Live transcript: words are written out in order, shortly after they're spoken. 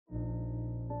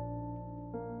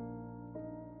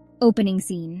Opening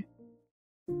scene.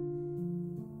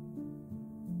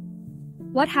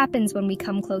 What happens when we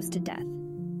come close to death?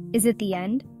 Is it the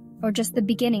end, or just the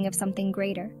beginning of something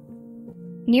greater?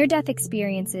 Near-death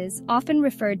experiences, often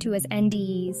referred to as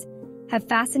NDEs, have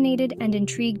fascinated and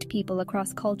intrigued people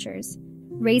across cultures,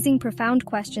 raising profound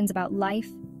questions about life,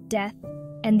 death,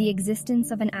 and the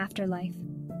existence of an afterlife.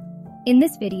 In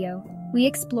this video, we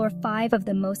explore 5 of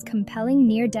the most compelling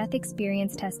near-death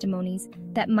experience testimonies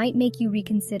that might make you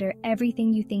reconsider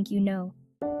everything you think you know.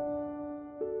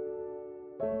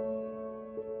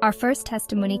 Our first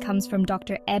testimony comes from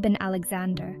Dr. Eben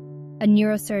Alexander, a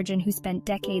neurosurgeon who spent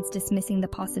decades dismissing the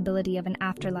possibility of an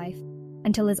afterlife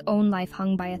until his own life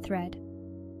hung by a thread.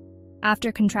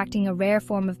 After contracting a rare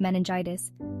form of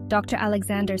meningitis, Dr.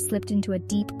 Alexander slipped into a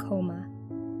deep coma.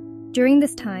 During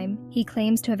this time, he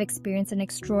claims to have experienced an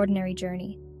extraordinary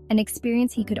journey, an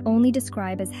experience he could only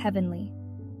describe as heavenly.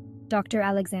 Dr.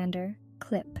 Alexander,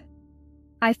 clip.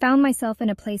 I found myself in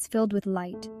a place filled with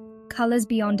light, colors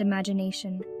beyond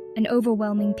imagination, and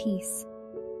overwhelming peace.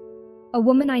 A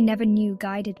woman I never knew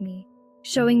guided me,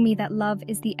 showing me that love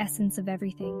is the essence of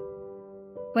everything.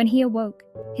 When he awoke,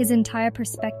 his entire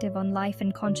perspective on life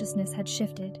and consciousness had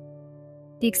shifted.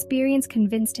 The experience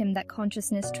convinced him that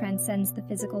consciousness transcends the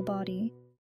physical body.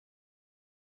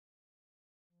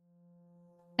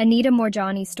 Anita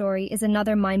Morjani's story is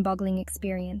another mind-boggling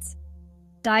experience.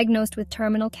 Diagnosed with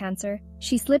terminal cancer,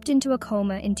 she slipped into a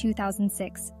coma in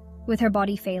 2006, with her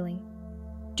body failing.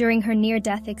 During her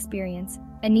near-death experience,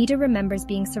 Anita remembers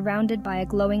being surrounded by a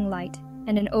glowing light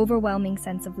and an overwhelming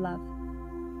sense of love.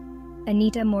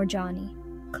 Anita Morjani,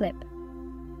 clip.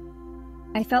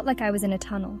 I felt like I was in a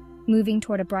tunnel, moving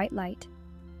toward a bright light.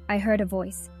 I heard a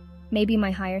voice, maybe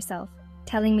my higher self,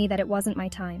 telling me that it wasn't my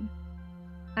time.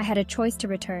 I had a choice to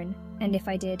return, and if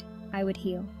I did, I would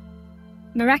heal.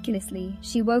 Miraculously,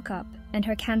 she woke up and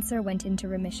her cancer went into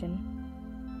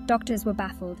remission. Doctors were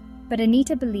baffled, but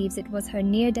Anita believes it was her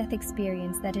near-death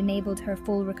experience that enabled her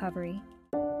full recovery.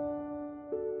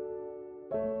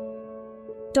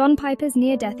 Don Piper's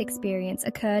near-death experience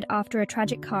occurred after a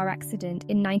tragic car accident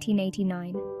in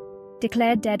 1989.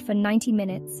 Declared dead for 90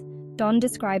 minutes, Don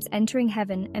describes entering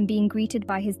heaven and being greeted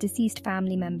by his deceased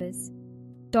family members.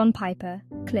 Don Piper,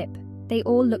 clip. They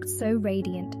all looked so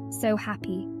radiant, so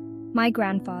happy. My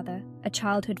grandfather, a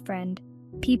childhood friend,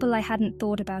 people I hadn't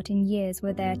thought about in years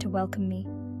were there to welcome me.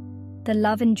 The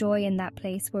love and joy in that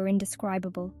place were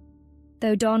indescribable.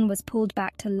 Though Don was pulled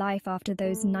back to life after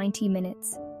those 90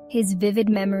 minutes, his vivid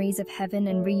memories of heaven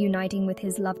and reuniting with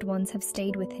his loved ones have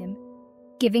stayed with him,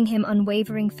 giving him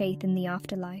unwavering faith in the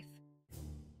afterlife.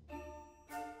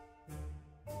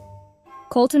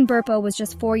 Colton Burpo was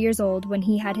just 4 years old when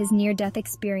he had his near-death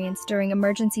experience during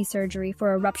emergency surgery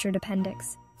for a ruptured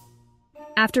appendix.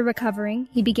 After recovering,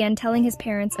 he began telling his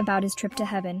parents about his trip to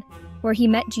heaven, where he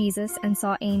met Jesus and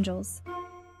saw angels.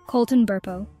 Colton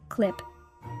Burpo, clip.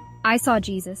 I saw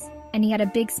Jesus, and he had a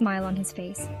big smile on his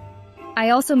face. I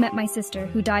also met my sister,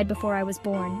 who died before I was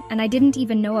born, and I didn't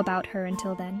even know about her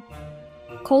until then.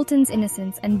 Colton's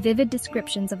innocence and vivid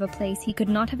descriptions of a place he could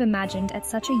not have imagined at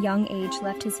such a young age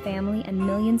left his family and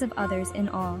millions of others in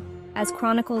awe, as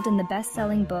chronicled in the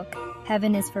best-selling book,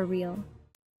 Heaven is for Real.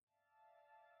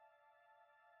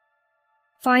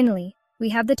 Finally, we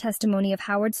have the testimony of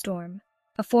Howard Storm,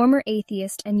 a former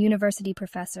atheist and university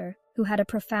professor who had a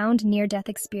profound near-death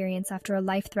experience after a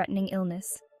life-threatening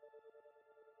illness.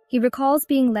 He recalls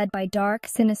being led by dark,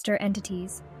 sinister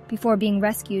entities before being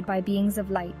rescued by beings of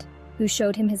light who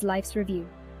showed him his life's review.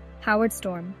 Howard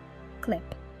Storm,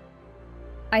 clip.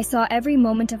 I saw every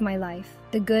moment of my life,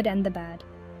 the good and the bad.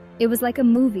 It was like a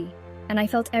movie, and I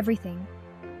felt everything.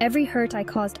 Every hurt I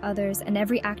caused others and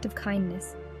every act of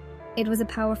kindness. It was a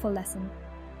powerful lesson.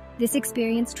 This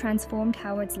experience transformed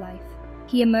Howard's life.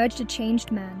 He emerged a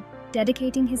changed man,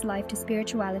 dedicating his life to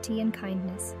spirituality and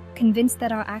kindness, convinced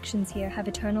that our actions here have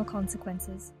eternal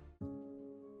consequences.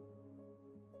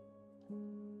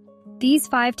 These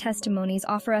 5 testimonies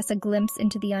offer us a glimpse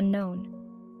into the unknown.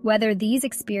 Whether these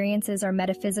experiences are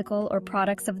metaphysical or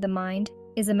products of the mind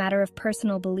is a matter of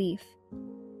personal belief.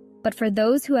 But for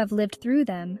those who have lived through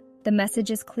them, the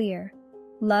message is clear.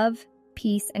 Love,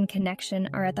 peace, and connection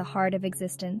are at the heart of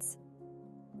existence.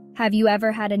 Have you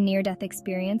ever had a near-death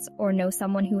experience or know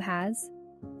someone who has?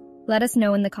 Let us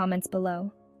know in the comments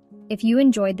below. If you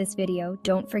enjoyed this video,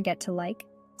 don't forget to like,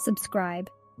 subscribe,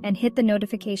 and hit the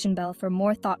notification bell for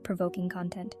more thought-provoking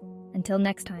content. Until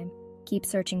next time, keep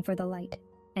searching for the light.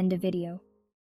 End of video.